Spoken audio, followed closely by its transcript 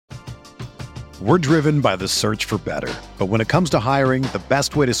We're driven by the search for better. But when it comes to hiring, the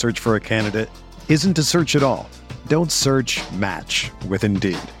best way to search for a candidate isn't to search at all. Don't search, match with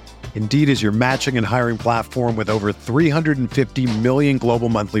Indeed. Indeed is your matching and hiring platform with over 350 million global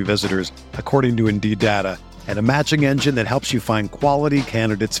monthly visitors, according to Indeed data, and a matching engine that helps you find quality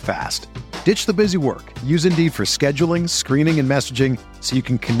candidates fast. Ditch the busy work. Use Indeed for scheduling, screening, and messaging so you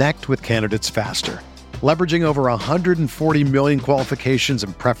can connect with candidates faster. Leveraging over 140 million qualifications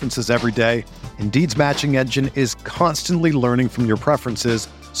and preferences every day, Indeed's matching engine is constantly learning from your preferences,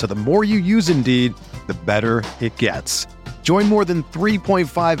 so the more you use Indeed, the better it gets. Join more than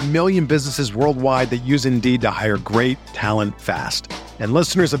 3.5 million businesses worldwide that use Indeed to hire great talent fast. And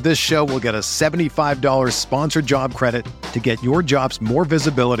listeners of this show will get a $75 sponsored job credit to get your jobs more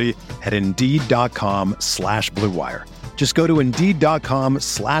visibility at Indeed.com/Blue Wire. Just go to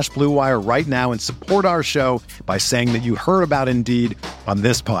Indeed.com/Blue Wire right now and support our show by saying that you heard about Indeed on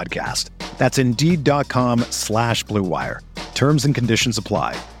this podcast. That's Indeed.com/Blue Wire. Terms and conditions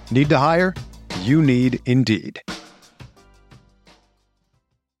apply. Need to hire? You need Indeed.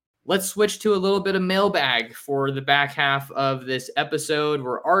 Let's switch to a little bit of mailbag for the back half of this episode.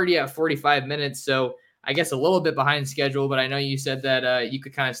 We're already at 45 minutes, so I guess a little bit behind schedule, but I know you said that you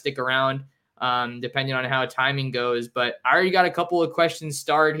could kind of stick around depending on how timing goes. But I already got a couple of questions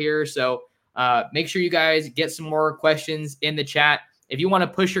starred here, so make sure you guys get some more questions in the chat. If you want to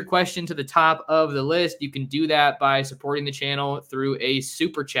push your question to the top of the list, you can do that by supporting the channel through a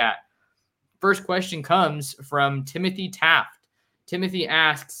super chat. First question comes from Timothy Taft. Timothy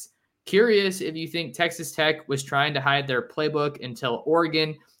asks, curious if you think Texas Tech was trying to hide their playbook until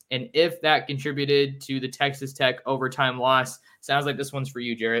Oregon, and if that contributed to the Texas Tech overtime loss. Sounds like this one's for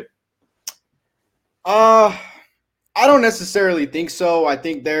you, Jarrett. I don't necessarily think so. I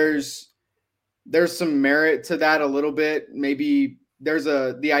think there's some merit to that a little bit. Maybe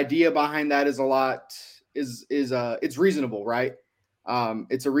the idea behind that is it's reasonable, right?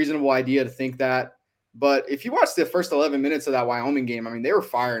 It's a reasonable idea to think that. But if you watch the first 11 minutes of that Wyoming game, I mean, they were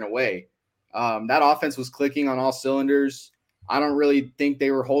firing away. That offense was clicking on all cylinders. I don't really think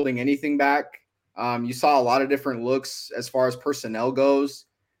they were holding anything back. You saw a lot of different looks as far as personnel goes.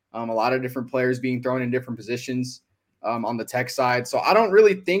 A lot of different players being thrown in different positions on the Tech side. So I don't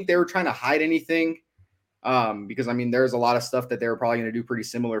really think they were trying to hide anything because, I mean, there's a lot of stuff that they were probably going to do pretty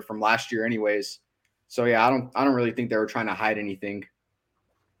similar from last year anyways. So, yeah, I don't really think they were trying to hide anything.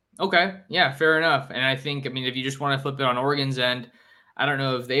 Okay. Yeah, fair enough. And I think, I mean, if you just want to flip it on Oregon's end, I don't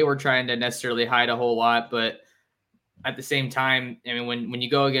know if they were trying to necessarily hide a whole lot, but at the same time, I mean, when you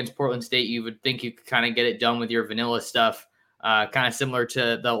go against Portland State, you would think you could kind of get it done with your vanilla stuff, kind of similar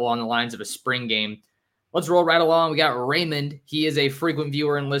to along the lines of a spring game. Let's roll right along. We got Raymond. He is a frequent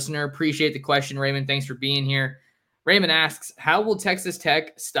viewer and listener. Appreciate the question, Raymond. Thanks for being here. Raymond asks, how will Texas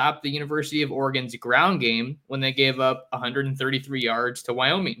Tech stop the University of Oregon's ground game when they gave up 133 yards to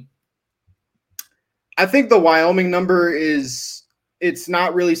Wyoming? I think the Wyoming number it's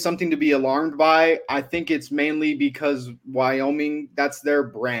not really something to be alarmed by. I think it's mainly because Wyoming, that's their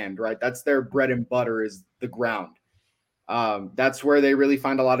brand, right? That's their bread and butter is the ground. That's where they really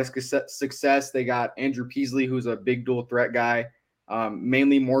find a lot of success. They got Andrew Peasley, who's a big dual threat guy,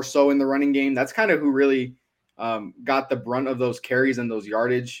 mainly more so in the running game. That's kind of who really got the brunt of those carries and those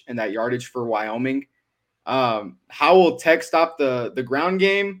yardage and that yardage for Wyoming. How will Tech stop the ground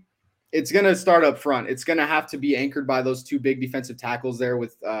game? It's going to start up front. It's going to have to be anchored by those two big defensive tackles there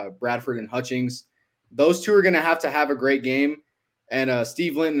with Bradford and Hutchings. Those two are going to have a great game. And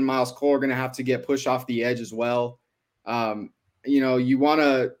Steve Linton and Miles Cole are going to have to get pushed off the edge as well. You want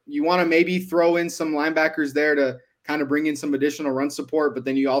to maybe throw in some linebackers there to kind of bring in some additional run support, but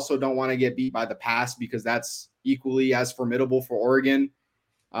then you also don't want to get beat by the pass because that's equally as formidable for Oregon.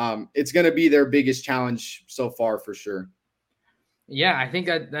 It's going to be their biggest challenge so far for sure. Yeah, I think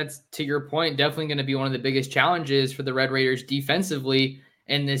that's, to your point, definitely going to be one of the biggest challenges for the Red Raiders defensively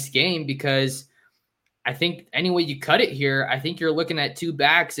in this game, because I think any way you cut it here, I think you're looking at two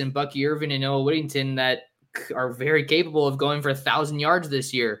backs in Bucky Irvin and Noah Whittington that are very capable of going for 1,000 yards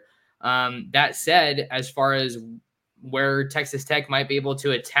this year. That said, as far as where Texas Tech might be able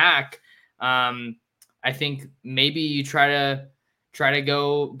to attack, I think maybe you try to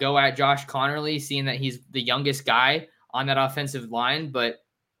go at Josh Connerly, seeing that he's the youngest guy on that offensive line, but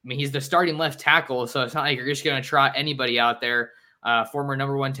I mean, he's the starting left tackle, so it's not like you're just going to trot anybody out there. Former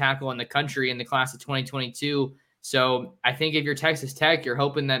number one tackle in the country in the class of 2022. So I think if you're Texas Tech, you're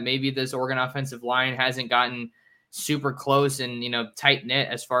hoping that maybe this Oregon offensive line hasn't gotten super close and, tight knit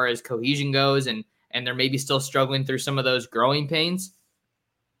as far as cohesion goes, and they're maybe still struggling through some of those growing pains.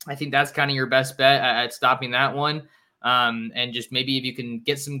 I think that's kind of your best bet at stopping that one. And just maybe if you can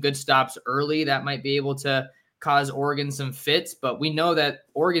get some good stops early, that might be able to cause Oregon some fits. But we know that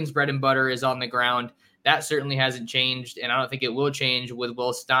Oregon's bread and butter is on the ground. That certainly hasn't changed, and I don't think it will change with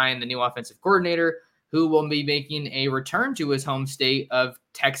Will Stein, the new offensive coordinator, who will be making a return to his home state of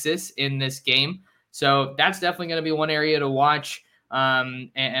Texas in this game. So that's definitely going to be one area to watch,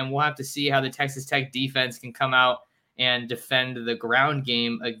 and we'll have to see how the Texas Tech defense can come out and defend the ground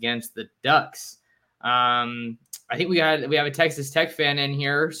game against the Ducks. I think we have a Texas Tech fan in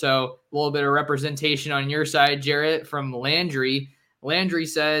here, so a little bit of representation on your side, Jarrett, from Landry. Landry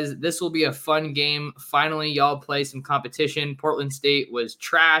says, this will be a fun game. Finally, y'all play some competition. Portland State was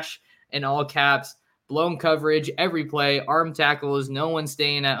trash in all caps. Blown coverage every play. Arm tackles. No one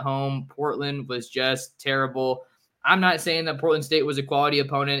staying at home. Portland was just terrible. I'm not saying that Portland State was a quality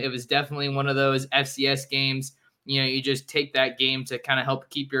opponent. It was definitely one of those FCS games. You just take that game to kind of help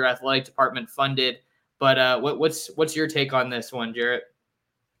keep your athletic department funded. But what's your take on this one, Jarrett?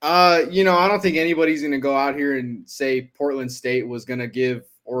 I don't think anybody's going to go out here and say Portland State was going to give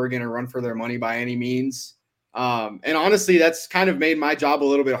Oregon a run for their money by any means. And honestly, that's kind of made my job a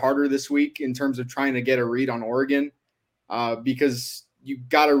little bit harder this week in terms of trying to get a read on Oregon, because you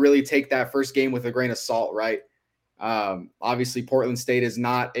got to really take that first game with a grain of salt, right? Obviously, Portland State is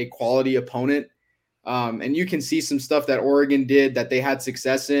not a quality opponent, and you can see some stuff that Oregon did that they had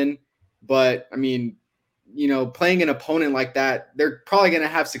success in. But, I mean, playing an opponent like that, they're probably going to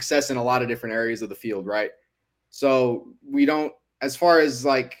have success in a lot of different areas of the field, right? So we don't, as far as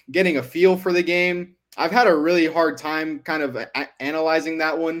like getting a feel for the game, I've had a really hard time kind of analyzing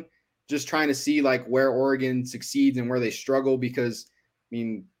that one, just trying to see like where Oregon succeeds and where they struggle, because I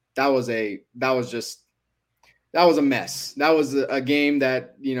mean, that was a mess. That was a game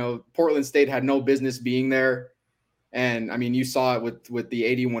that, Portland State had no business being there. And I mean, you saw it with the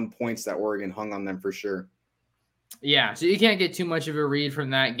 81 points that Oregon hung on them for sure. Yeah, so you can't get too much of a read from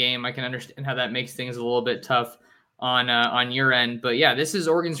that game. I can understand how that makes things a little bit tough on your end. But yeah, this is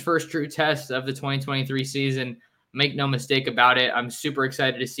Oregon's first true test of the 2023 season. Make no mistake about it. I'm super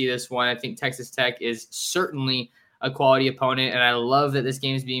excited to see this one. I think Texas Tech is certainly a quality opponent, and I love that this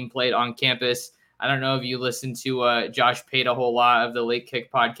game is being played on campus. I don't know if you listened to Josh Pate a whole lot of the Late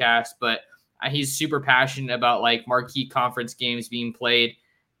Kick podcast, but he's super passionate about like marquee conference games being played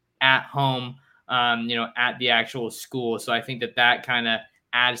at home, at the actual school. So I think that kind of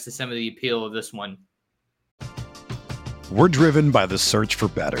adds to some of the appeal of this one. We're driven by the search for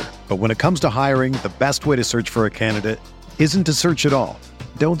better. But when it comes to hiring, the best way to search for a candidate isn't to search at all.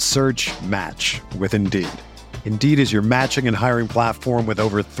 Don't search, match with Indeed. Indeed is your matching and hiring platform with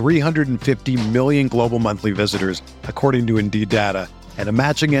over 350 million global monthly visitors, according to Indeed data, and a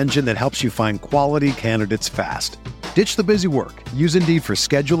matching engine that helps you find quality candidates fast. Ditch the busy work. Use Indeed for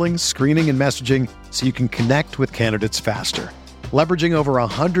scheduling, screening, and messaging so you can connect with candidates faster. Leveraging over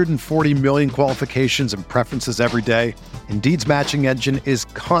 140 million qualifications and preferences every day, Indeed's matching engine is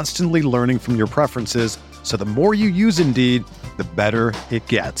constantly learning from your preferences, so the more you use Indeed, the better it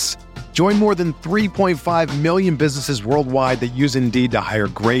gets. Join more than 3.5 million businesses worldwide that use Indeed to hire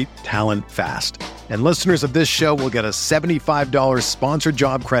great talent fast. And listeners of this show will get a $75 sponsored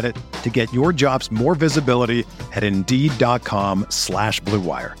job credit to get your jobs more visibility at Indeed.com/Blue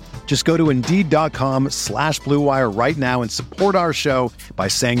Wire. Just go to Indeed.com/Blue Wire right now and support our show by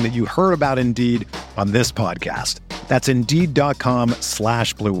saying that you heard about Indeed on this podcast. That's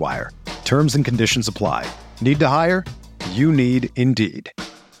Indeed.com/Blue Wire. Terms and conditions apply. Need to hire? You need Indeed.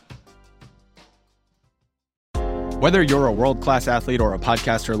 Whether you're a world-class athlete or a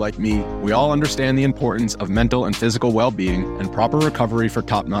podcaster like me, we all understand the importance of mental and physical well-being and proper recovery for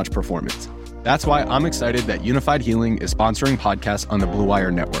top-notch performance. That's why I'm excited that Unified Healing is sponsoring podcasts on the Blue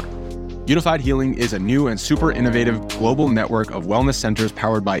Wire Network. Unified Healing is a new and super innovative global network of wellness centers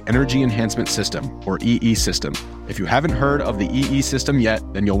powered by Energy Enhancement System, or EE System. If you haven't heard of the EE System yet,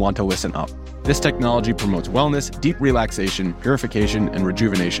 then you'll want to listen up. This technology promotes wellness, deep relaxation, purification, and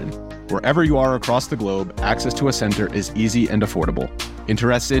rejuvenation. Wherever you are across the globe, access to a center is easy and affordable.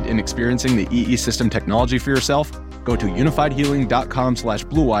 Interested in experiencing the EE System technology for yourself? Go to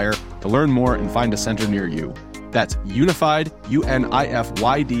unifiedhealing.com/Blue Wire to learn more and find a center near you. That's unified,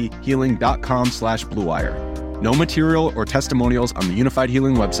 UNIFYD, healing.com/Blue Wire. No material or testimonials on the Unified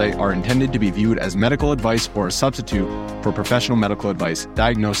Healing website are intended to be viewed as medical advice or a substitute for professional medical advice,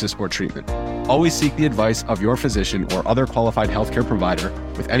 diagnosis, or treatment. Always seek the advice of your physician or other qualified healthcare provider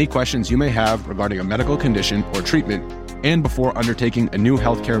with any questions you may have regarding a medical condition or treatment and before undertaking a new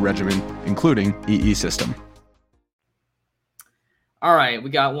healthcare regimen, including EE System. All right, we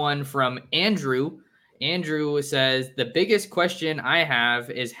got one from Andrew. Andrew says, the biggest question I have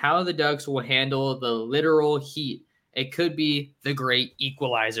is how the Ducks will handle the literal heat it could be the great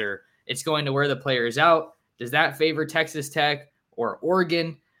equalizer. It's going to wear the players out. Does that favor Texas Tech or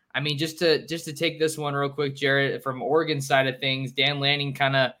Oregon? I mean, just to take this one real quick, Jared, from Oregon side of things, Dan Lanning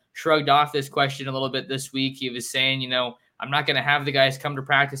kind of shrugged off this question a little bit this week. He was saying, I'm not going to have the guys come to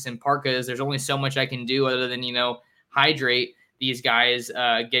practice in parkas. There's only so much I can do other than, hydrate these guys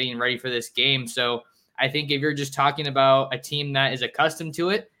getting ready for this game. So I think if you're just talking about a team that is accustomed to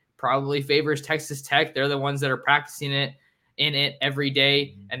it, probably favors Texas Tech. They're the ones that are practicing it every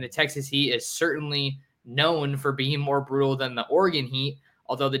day. And the Texas Heat is certainly known for being more brutal than the Oregon Heat,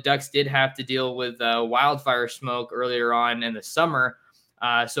 although the Ducks did have to deal with wildfire smoke earlier on in the summer.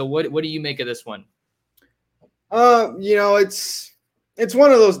 So what do you make of this one? It's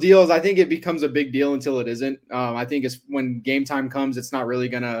one of those deals. I think it becomes a big deal until it isn't. I think it's when game time comes, it's not really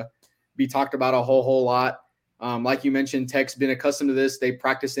going to be talked about a whole lot. Like you mentioned, Tech's been accustomed to this. They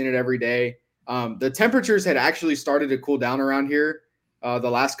practice in it every day. The temperatures had actually started to cool down around here the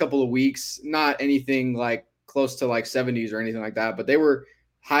last couple of weeks. Not anything like close to like 70s or anything like that, but they were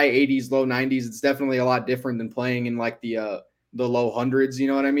high 80s, low 90s. It's definitely a lot different than playing in like the low hundreds. You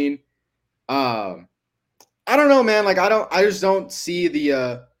know what I mean? I don't know, man. Like I just don't see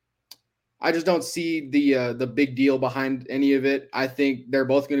the big deal behind any of it. I think they're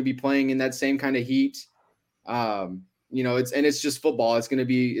both going to be playing in that same kind of heat. It's just football. It's going to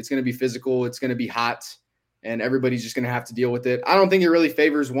be physical. It's going to be hot, and everybody's just going to have to deal with it. I don't think it really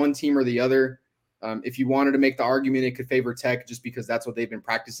favors one team or the other. If you wanted to make the argument, it could favor Tech just because that's what they've been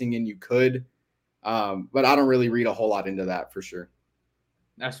practicing in. You could, but I don't really read a whole lot into that for sure.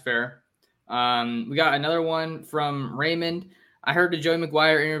 That's fair. We got another one from Raymond. I heard the Joey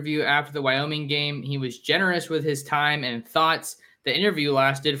McGuire interview after the Wyoming game. He was generous with his time and thoughts. The interview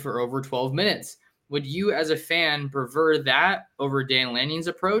lasted for over 12 minutes. Would you, as a fan, prefer that over Dan Lanning's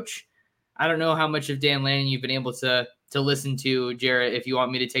approach? I don't know how much of Dan Lanning you've been able to listen to, Jarrett, if you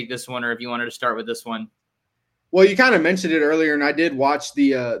want me to take this one or if you wanted to start with this one. Well, you kind of mentioned it earlier, and I did watch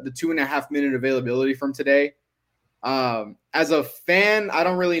the 2.5 minute availability from today. As a fan, I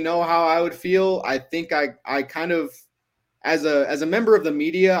don't really know how I would feel. I think I kind of, as a member of the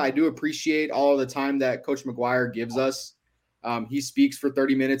media, I do appreciate all the time that Coach McGuire gives us. He speaks for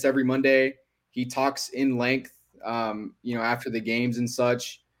 30 minutes every Monday. He talks in length, after the games and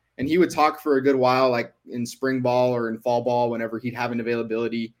such. And he would talk for a good while, like in spring ball or in fall ball, whenever he'd have an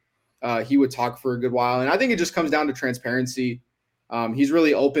availability. He would talk for a good while. And I think it just comes down to transparency. He's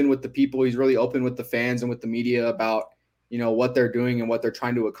really open with the people. He's really open with the fans and with the media about, what they're doing and what they're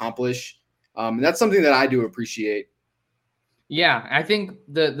trying to accomplish. And that's something that I do appreciate. Yeah, I think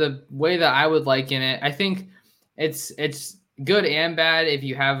the way that I would liken it, I think it's good and bad if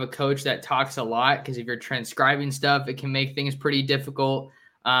you have a coach that talks a lot, because if you're transcribing stuff, it can make things pretty difficult.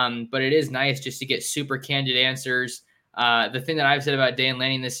 But it is nice just to get super candid answers. The thing that I've said about Dan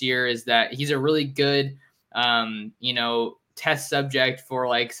Lanning this year is that he's a really good, test subject for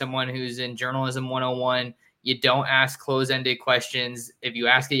like someone who's in journalism 101. You don't ask close-ended questions. If you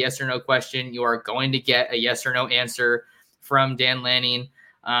ask a yes or no question, you are going to get a yes or no answer from Dan Lanning.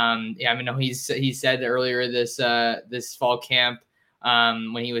 He said earlier this fall camp,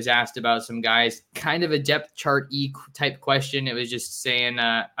 when he was asked about some guys, kind of a depth chart type question. It was just saying,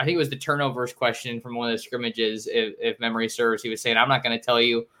 I think it was the turnovers question from one of the scrimmages, if memory serves. He was saying, I'm not going to tell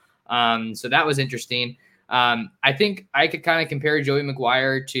you. So that was interesting. I think I could kind of compare Joey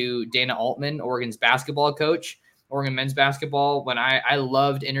McGuire to Dana Altman, Oregon's basketball coach, Oregon men's basketball. When I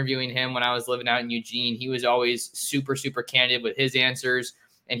loved interviewing him when I was living out in Eugene, he was always super, super candid with his answers.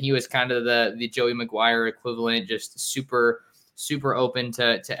 And he was kind of the Joey McGuire equivalent, just super, super open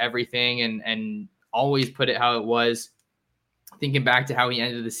to everything and always put it how it was. Thinking back to how he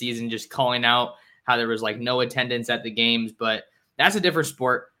ended the season, just calling out how there was like no attendance at the games, but that's a different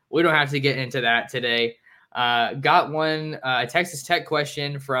sport. We don't have to get into that today. Got one, a Texas Tech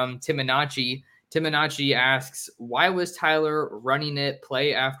question from Timinachi. Timinachi asks, why was Tyler running it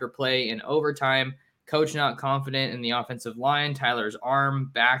play after play in overtime? Coach not confident in the offensive line, Tyler's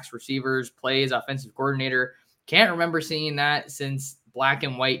arm, backs, receivers, plays, offensive coordinator. Can't remember seeing that since black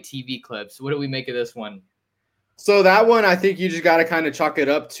and white TV clips. What do we make of this one? So that one, I think you just got to kind of chalk it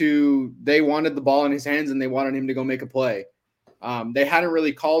up to they wanted the ball in his hands and they wanted him to go make a play. They hadn't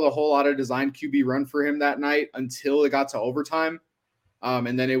really called a whole lot of design QB run for him that night until it got to overtime.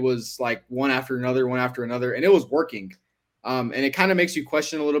 And then it was like one after another, and it was working. And it kind of makes you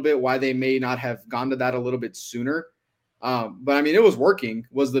question a little bit why they may not have gone to that a little bit sooner. But I mean, it was working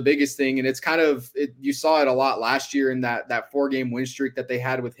was the biggest thing. And it's kind of, you saw it a lot last year in that 4-game win streak that they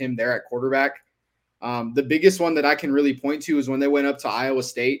had with him there at quarterback. The biggest one that I can really point to is when they went up to Iowa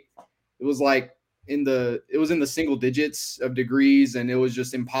State. It was like in the single digits of degrees, and it was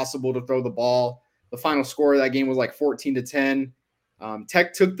just impossible to throw the ball. The final score of that game was like 14-10.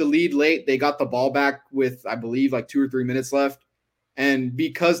 Tech took the lead late. They got the ball back with, I believe, like 2 or 3 minutes left. And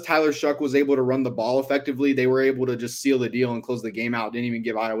because Tyler Shuck was able to run the ball effectively, they were able to just seal the deal and close the game out. Didn't even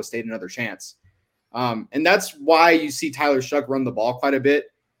give Iowa State another chance. And that's why you see Tyler Shuck run the ball quite a bit,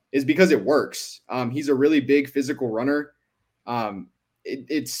 is because it works. He's a really big physical runner.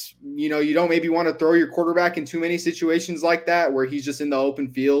 It's, you don't maybe want to throw your quarterback in too many situations like that, where he's just in the open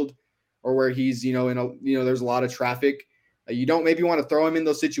field or where he's, there's a lot of traffic. You don't maybe want to throw him in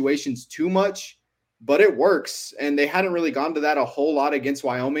those situations too much, but it works. And they hadn't really gone to that a whole lot against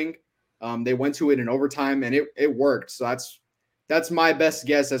Wyoming. They went to it in overtime, and it worked. So that's my best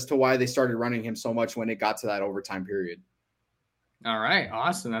guess as to why they started running him so much when it got to that overtime period. All right.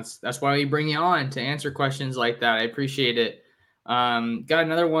 Awesome. That's why we bring you on, to answer questions like that. I appreciate it. Got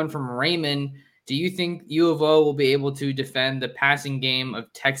another one from Raymond. Do you think U of O will be able to defend the passing game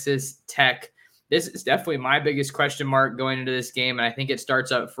of Texas Tech? This is definitely my biggest question mark going into this game, and I think it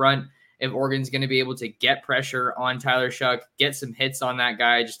starts up front. If Oregon's going to be able to get pressure on Tyler Shuck, get some hits on that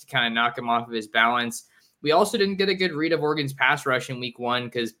guy just to kind of knock him off of his balance. We also didn't get a good read of Oregon's pass rush in week 1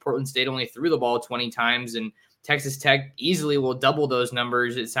 because Portland State only threw the ball 20 times, and Texas Tech easily will double those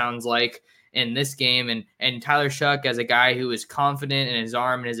numbers, it sounds like, in this game. And Tyler Shuck, as a guy who is confident in his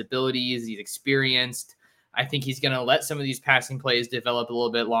arm and his abilities, he's experienced, I think he's going to let some of these passing plays develop a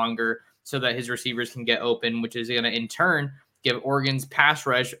little bit longer so that his receivers can get open, which is going to, in turn, give Oregon's pass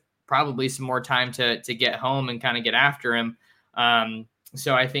rush probably some more time to get home and kind of get after him.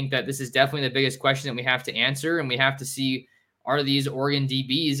 So I think that this is definitely the biggest question that we have to answer, and we have to see, are these Oregon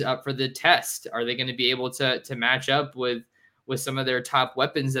DBs up for the test? Are they going to be able to match up with some of their top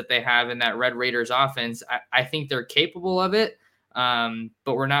weapons that they have in that Red Raiders offense? I think they're capable of it,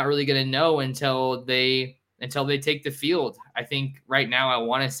 but we're not really going to know until they take the field. I think right now I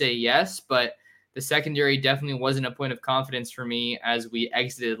want to say yes, but the secondary definitely wasn't a point of confidence for me as we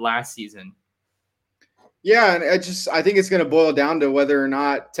exited last season. Yeah, and I think it's going to boil down to whether or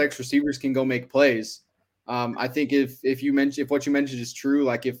not Tech's receivers can go make plays. I think if what you mentioned is true,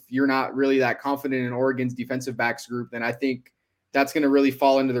 like if you're not really that confident in Oregon's defensive backs group, then I think that's going to really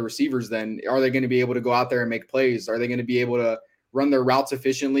fall into the receivers. Then are they going to be able to go out there and make plays? Are they going to be able to run their routes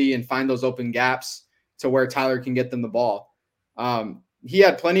efficiently and find those open gaps to where Tyler can get them the ball? He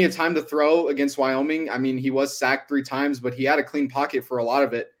had plenty of time to throw against Wyoming. I mean, he was sacked 3 times, but he had a clean pocket for a lot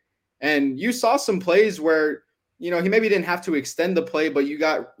of it. And you saw some plays where, he maybe didn't have to extend the play, but you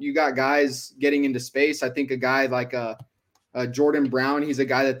got guys getting into space. I think a guy like Jordan Brown, he's a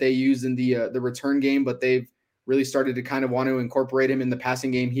guy that they use in the return game, but they've really started to kind of want to incorporate him in the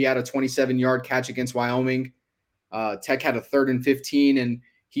passing game. He had a 27-yard catch against Wyoming. Tech had a 3rd and 15, and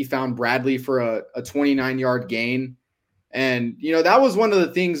he found Bradley for a 29-yard gain. And, that was one of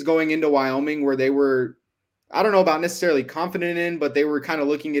the things going into Wyoming where they were, I don't know about necessarily confident in, but they were kind of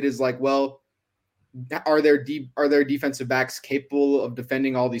looking at it as like, well, are their defensive backs capable of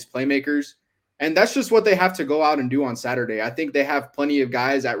defending all these playmakers? And that's just what they have to go out and do on Saturday. I think they have plenty of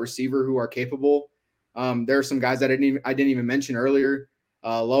guys at receiver who are capable. There are some guys that I didn't even mention earlier.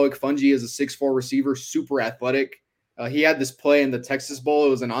 Loic Fungi is a 6'4" receiver, super athletic. He had this play in the Texas Bowl. It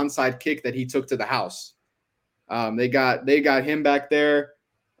was an onside kick that he took to the house. They got him back there.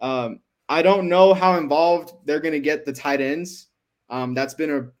 I don't know how involved they're going to get the tight ends. That's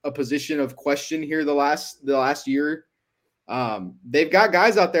been a position of question here the last year. They've got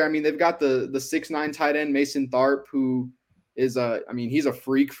guys out there. I mean, they've got the 6'9" tight end Mason Tharp, who is he's a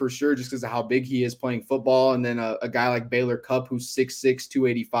freak for sure just because of how big he is playing football. And then a guy like Baylor Cupp, who's 6'6",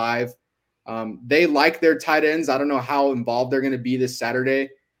 285. They like their tight ends. I don't know how involved they're going to be this Saturday,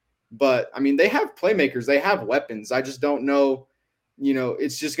 but I mean, they have playmakers, they have weapons. I just don't know,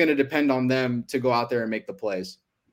 it's just going to depend on them to go out there and make the plays.